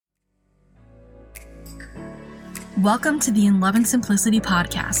Welcome to the In Love and Simplicity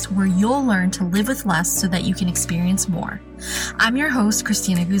podcast, where you'll learn to live with less so that you can experience more. I'm your host,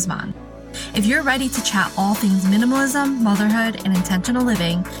 Christina Guzman. If you're ready to chat all things minimalism, motherhood, and intentional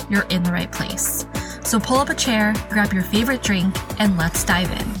living, you're in the right place. So pull up a chair, grab your favorite drink, and let's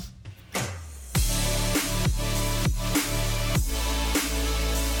dive in.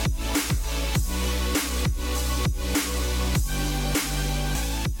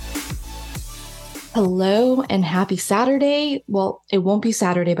 Hello and happy Saturday. Well, it won't be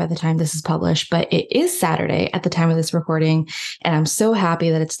Saturday by the time this is published, but it is Saturday at the time of this recording. And I'm so happy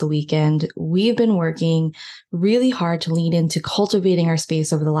that it's the weekend. We've been working really hard to lean into cultivating our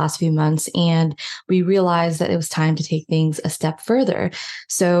space over the last few months. And we realized that it was time to take things a step further.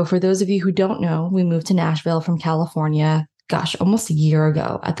 So for those of you who don't know, we moved to Nashville from California, almost a year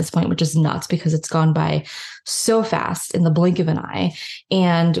ago at this point, which is nuts because it's gone by so fast in the blink of an eye.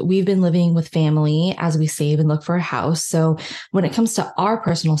 And we've been living with family as we save and look for a house. So when it comes to our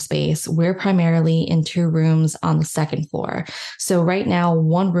personal space, we're primarily in 2 rooms on the 2nd floor. So right now,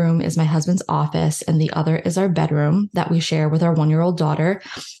 one room is my husband's office and the other is our bedroom that we share with our 1-year-old daughter.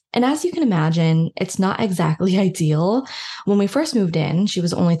 And as you can imagine, it's not exactly ideal. When we first moved in, she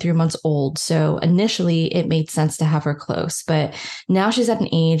was only 3 months old. So initially it made sense to have her close, but now she's at an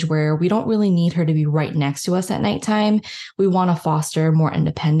age where we don't really need her to be right next to us at nighttime. We want to foster more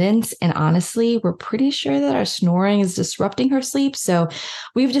independence. And honestly, we're pretty sure that our snoring is disrupting her sleep. So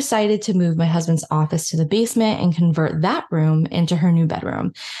we've decided to move my husband's office to the basement and convert that room into her new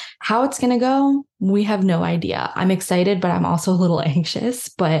bedroom. How it's going to go, we have no idea. I'm excited, but I'm also a little anxious.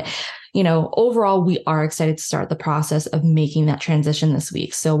 But, overall, we are excited to start the process of making that transition this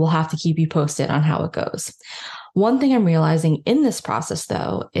week. So we'll have to keep you posted on how it goes. One thing I'm realizing in this process,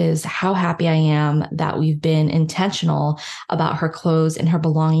 though, is how happy I am that we've been intentional about her clothes and her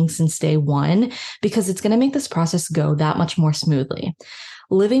belongings since day one, because it's going to make this process go that much more smoothly.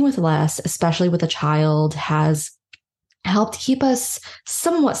 Living with less, especially with a child, has helped keep us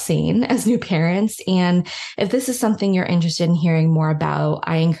somewhat sane as new parents. And if this is something you're interested in hearing more about,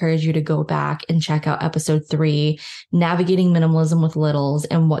 I encourage you to go back and check out episode 3, Navigating Minimalism with Littles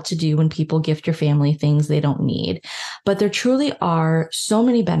and What to Do When People Gift Your Family Things They Don't Need. But there truly are so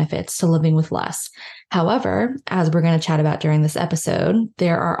many benefits to living with less. However, as we're going to chat about during this episode,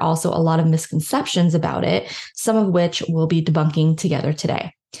 there are also a lot of misconceptions about it, some of which we'll be debunking together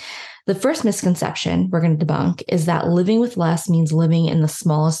today. The first misconception we're going to debunk is that living with less means living in the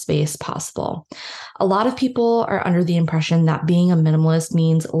smallest space possible. A lot of people are under the impression that being a minimalist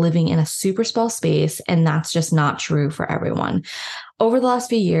means living in a super small space, and that's just not true for everyone. Over the last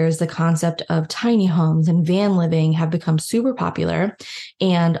few years, the concept of tiny homes and van living have become super popular.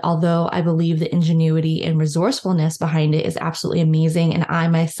 And although I believe the ingenuity and resourcefulness behind it is absolutely amazing, and I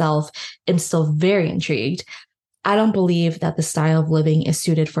myself am still very intrigued, I don't believe that the style of living is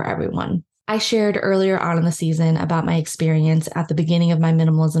suited for everyone. I shared earlier on in the season about my experience at the beginning of my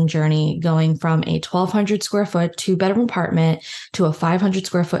minimalism journey, going from a 1,200 square foot 2-bedroom apartment to a 500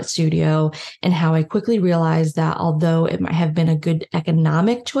 square foot studio, and how I quickly realized that although it might have been a good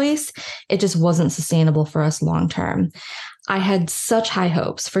economic choice, it just wasn't sustainable for us long term. I had such high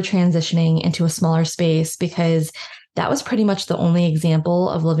hopes for transitioning into a smaller space because that was pretty much the only example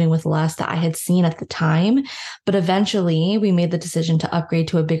of living with less that I had seen at the time. But eventually we made the decision to upgrade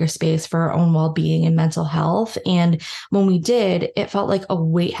to a bigger space for our own well-being and mental health. And when we did, it felt like a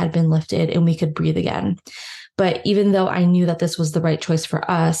weight had been lifted and we could breathe again. But even though I knew that this was the right choice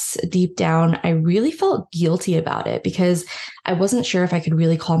for us, deep down, I really felt guilty about it because I wasn't sure if I could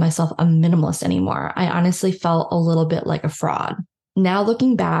really call myself a minimalist anymore. I honestly felt a little bit like a fraud. Now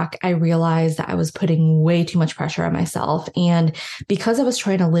looking back, I realized that I was putting way too much pressure on myself. And because I was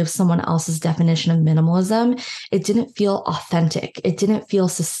trying to live someone else's definition of minimalism, it didn't feel authentic. It didn't feel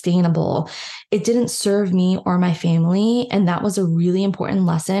sustainable. It didn't serve me or my family. And that was a really important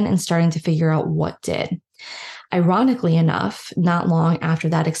lesson in starting to figure out what did. Ironically enough, not long after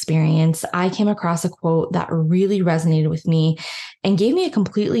that experience, I came across a quote that really resonated with me and gave me a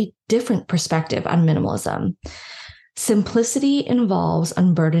completely different perspective on minimalism. Simplicity involves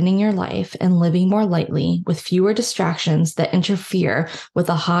unburdening your life and living more lightly with fewer distractions that interfere with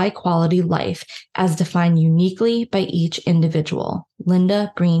a high-quality life as defined uniquely by each individual.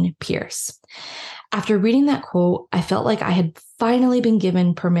 Linda Breen Pierce. After reading that quote, I felt like I had finally been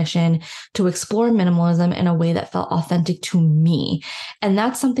given permission to explore minimalism in a way that felt authentic to me. And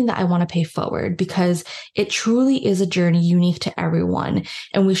that's something that I want to pay forward because it truly is a journey unique to everyone.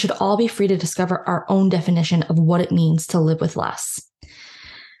 And we should all be free to discover our own definition of what it means to live with less.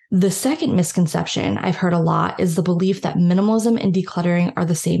 The second misconception I've heard a lot is the belief that minimalism and decluttering are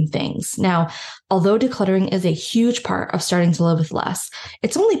the same things. Now, although decluttering is a huge part of starting to live with less,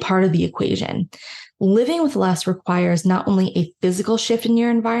 it's only part of the equation. Living with less requires not only a physical shift in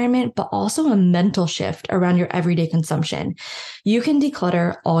your environment, but also a mental shift around your everyday consumption. You can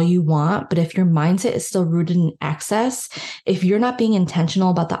declutter all you want, but if your mindset is still rooted in excess, if you're not being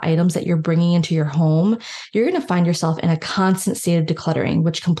intentional about the items that you're bringing into your home, you're going to find yourself in a constant state of decluttering,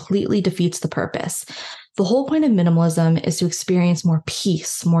 which completely defeats the purpose. The whole point of minimalism is to experience more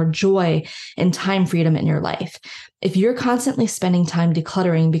peace, more joy, and time freedom in your life. If you're constantly spending time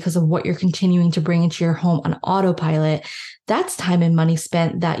decluttering because of what you're continuing to bring into your home on autopilot, that's time and money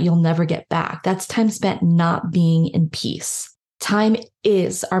spent that you'll never get back. That's time spent not being in peace. Time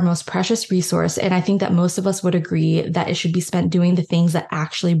is our most precious resource, and I think that most of us would agree that it should be spent doing the things that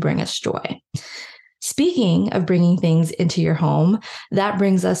actually bring us joy. Speaking of bringing things into your home, that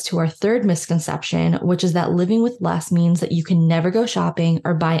brings us to our third misconception, which is that living with less means that you can never go shopping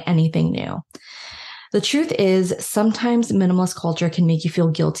or buy anything new. The truth is, sometimes minimalist culture can make you feel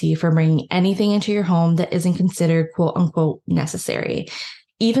guilty for bringing anything into your home that isn't considered quote unquote necessary.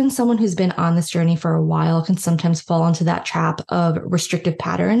 Even someone who's been on this journey for a while can sometimes fall into that trap of restrictive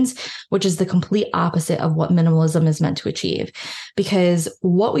patterns, which is the complete opposite of what minimalism is meant to achieve. Because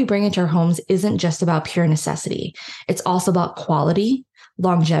what we bring into our homes isn't just about pure necessity. It's also about quality,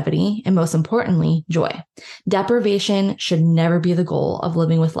 longevity, and most importantly, joy. Deprivation should never be the goal of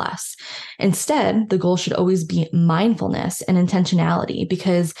living with less. Instead, the goal should always be mindfulness and intentionality,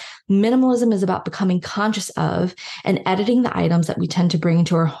 because minimalism is about becoming conscious of and editing the items that we tend to bring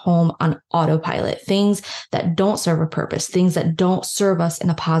into our home on autopilot, things that don't serve a purpose, things that don't serve us in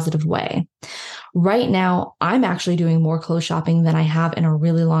a positive way. Right now, I'm actually doing more clothes shopping than I have in a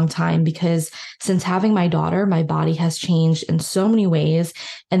really long time, because since having my daughter, my body has changed in so many ways,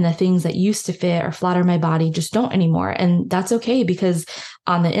 and the things that used to fit or flatter my body just don't anymore. And that's okay, because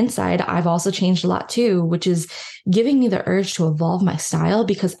on the inside, I've also changed a lot too, which is giving me the urge to evolve my style,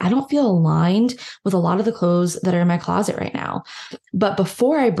 because I don't feel aligned with a lot of the clothes that are in my closet right now. But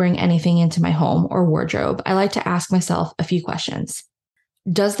before I bring anything into my home or wardrobe, I like to ask myself a few questions.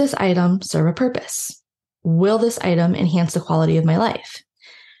 Does this item serve a purpose? Will this item enhance the quality of my life?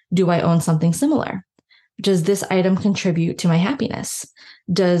 Do I own something similar? Does this item contribute to my happiness?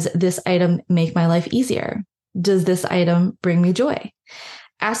 Does this item make my life easier? Does this item bring me joy?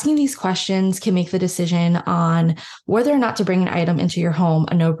 Asking these questions can make the decision on whether or not to bring an item into your home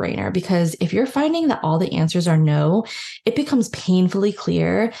a no-brainer, because if you're finding that all the answers are no, it becomes painfully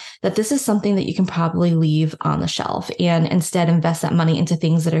clear that this is something that you can probably leave on the shelf and instead invest that money into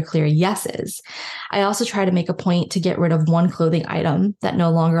things that are clear yeses. I also try to make a point to get rid of one clothing item that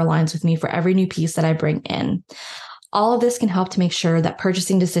no longer aligns with me for every new piece that I bring in. All of this can help to make sure that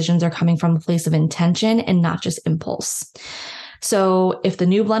purchasing decisions are coming from a place of intention and not just impulse. So if the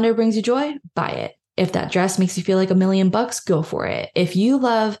new blender brings you joy, buy it. If that dress makes you feel like $1,000,000, go for it. If you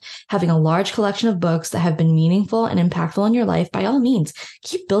love having a large collection of books that have been meaningful and impactful in your life, by all means,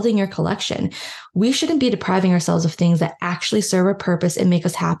 keep building your collection. We shouldn't be depriving ourselves of things that actually serve a purpose and make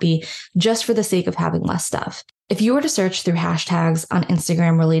us happy just for the sake of having less stuff. If you were to search through hashtags on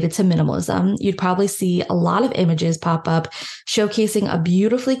Instagram related to minimalism, you'd probably see a lot of images pop up showcasing a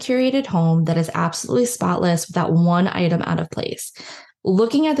beautifully curated home that is absolutely spotless without one item out of place.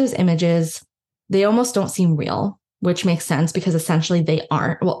 Looking at those images, they almost don't seem real, which makes sense because essentially they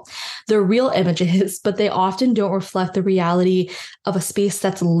aren't. Well, they're real images, but they often don't reflect the reality of a space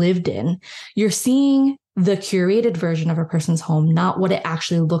that's lived in. You're seeing the curated version of a person's home, not what it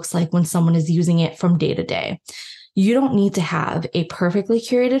actually looks like when someone is using it from day to day. You don't need to have a perfectly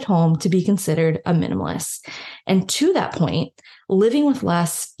curated home to be considered a minimalist. And to that point, living with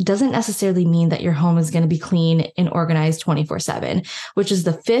less doesn't necessarily mean that your home is going to be clean and organized 24/7, which is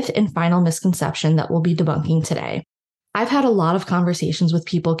the fifth and final misconception that we'll be debunking today. I've had a lot of conversations with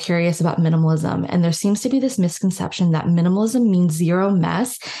people curious about minimalism, and there seems to be this misconception that minimalism means zero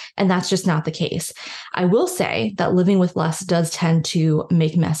mess, and that's just not the case. I will say that living with less does tend to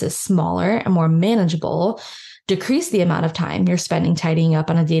make messes smaller and more manageable, decrease the amount of time you're spending tidying up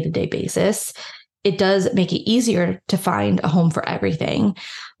on a day-to-day basis. It does make it easier to find a home for everything.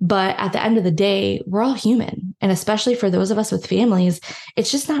 But at the end of the day, we're all human. And especially for those of us with families,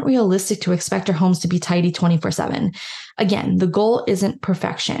 it's just not realistic to expect our homes to be tidy 24/7. Again, the goal isn't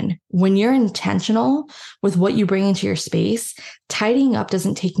perfection. When you're intentional with what you bring into your space, tidying up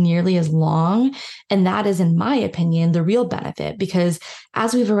doesn't take nearly as long. And that is, in my opinion, the real benefit, because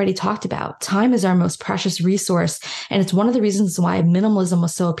as we've already talked about, time is our most precious resource. And it's one of the reasons why minimalism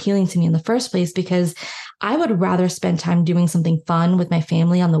was so appealing to me in the first place, because I would rather spend time doing something fun with my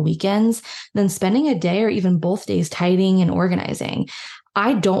family on the weekends than spending a day or even both days tidying and organizing.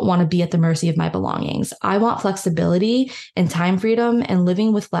 I don't want to be at the mercy of my belongings. I want flexibility and time freedom, and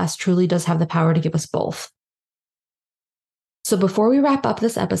living with less truly does have the power to give us both. So before we wrap up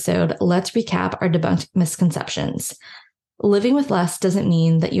this episode, let's recap our debunked misconceptions. Living with less doesn't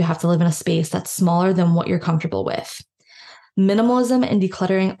mean that you have to live in a space that's smaller than what you're comfortable with. Minimalism and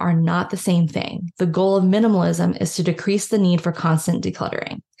decluttering are not the same thing. The goal of minimalism is to decrease the need for constant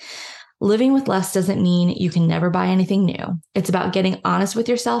decluttering. Living with less doesn't mean you can never buy anything new. It's about getting honest with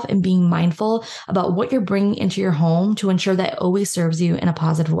yourself and being mindful about what you're bringing into your home to ensure that it always serves you in a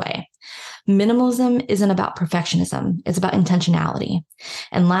positive way. Minimalism isn't about perfectionism. It's about intentionality.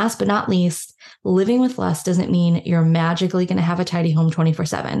 And last but not least, living with less doesn't mean you're magically going to have a tidy home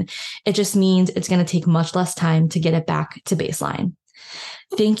 24/7. It just means it's going to take much less time to get it back to baseline.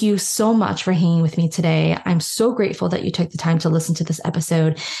 Thank you so much for hanging with me today. I'm so grateful that you took the time to listen to this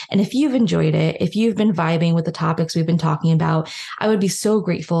episode. And if you've enjoyed it, if you've been vibing with the topics we've been talking about, I would be so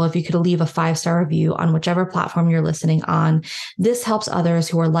grateful if you could leave a 5-star review on whichever platform you're listening on. This helps others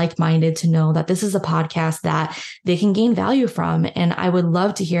who are like-minded to know that this is a podcast that they can gain value from. And I would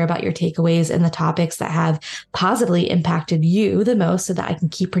love to hear about your takeaways and the topics that have positively impacted you the most so that I can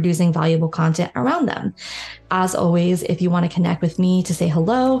keep producing valuable content around them. As always, if you want to connect with me to say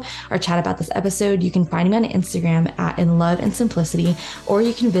hello or chat about this episode, you can find me on Instagram at In Love and Simplicity, or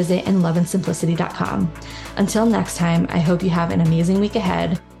you can visit inloveandsimplicity.com. Until next time, I hope you have an amazing week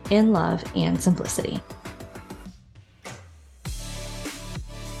ahead in love and simplicity.